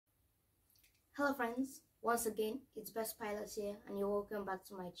Hello friends, once again it's Best Pilot here and you're welcome back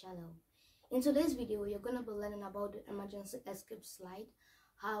to my channel. In today's video you're going to be learning about the emergency escape slide,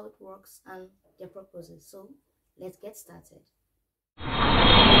 how it works and their purposes. So let's get started.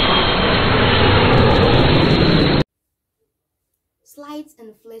 Slides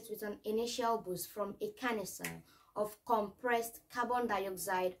inflate with an initial boost from a canister of compressed carbon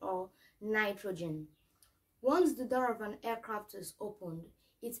dioxide or nitrogen. Once the door of an aircraft is opened,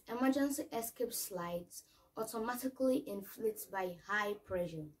 its emergency escape slides automatically inflates by high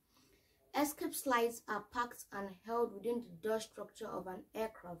pressure. Escape slides are packed and held within the door structure of an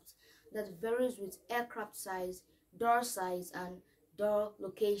aircraft that varies with aircraft size, and door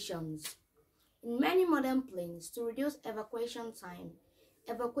locations. In many modern planes, to reduce evacuation time,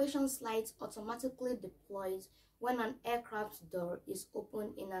 evacuation slides automatically deploys when an aircraft's door is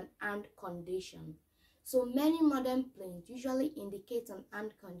open in an armed condition. So many modern planes usually indicate an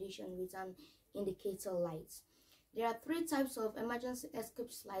armed condition with an indicator light. There are three types of emergency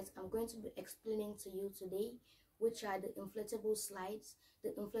escape slides I'm going to be explaining to you today, which are the inflatable slides, the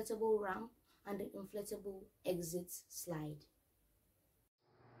inflatable ramp, and the inflatable exit slide.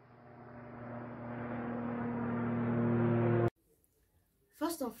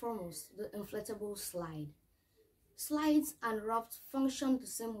 First and foremost, the inflatable slide. Slides and rafts function the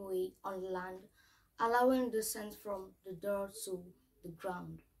same way on land, allowing descent from the door to the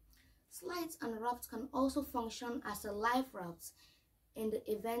ground. Slides and rafts can also function as a life raft in the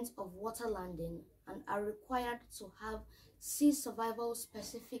event of water landing and are required to have sea survival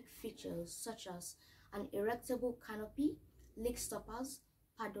specific features such as an erectable canopy, leak stoppers,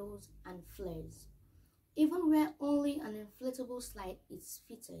 paddles, and flares. Even where only an inflatable slide is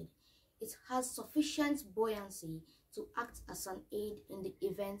fitted, it has sufficient buoyancy to act as an aid in the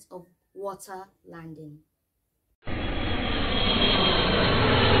event of water landing.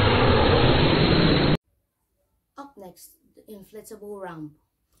 Up next, the inflatable ramp.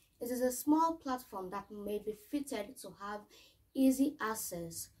 It is a small platform that may be fitted to have easy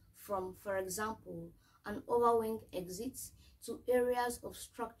access from, for example, an overwing exit to areas of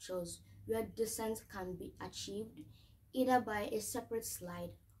structures where descent can be achieved either by a separate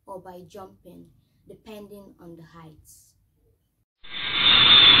slide or by jumping, depending on the heights.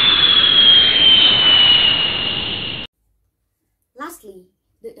 Lastly,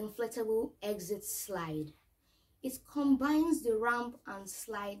 the inflatable exit slide. It combines the ramp and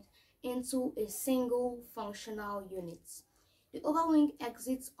slide into a single functional unit. The overwing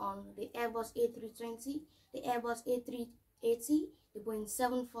exits on the Airbus A320, the Airbus A380, the Boeing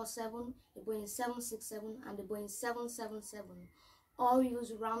 747, the Boeing 767, and the Boeing 777 all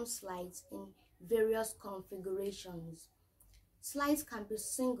use ramp slides in various configurations. Slides can be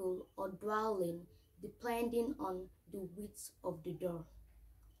single or dual lane depending on the width of the door.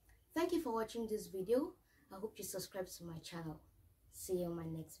 Thank you for watching this video. I hope you subscribe to my channel. See you in my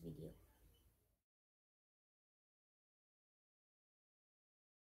next video.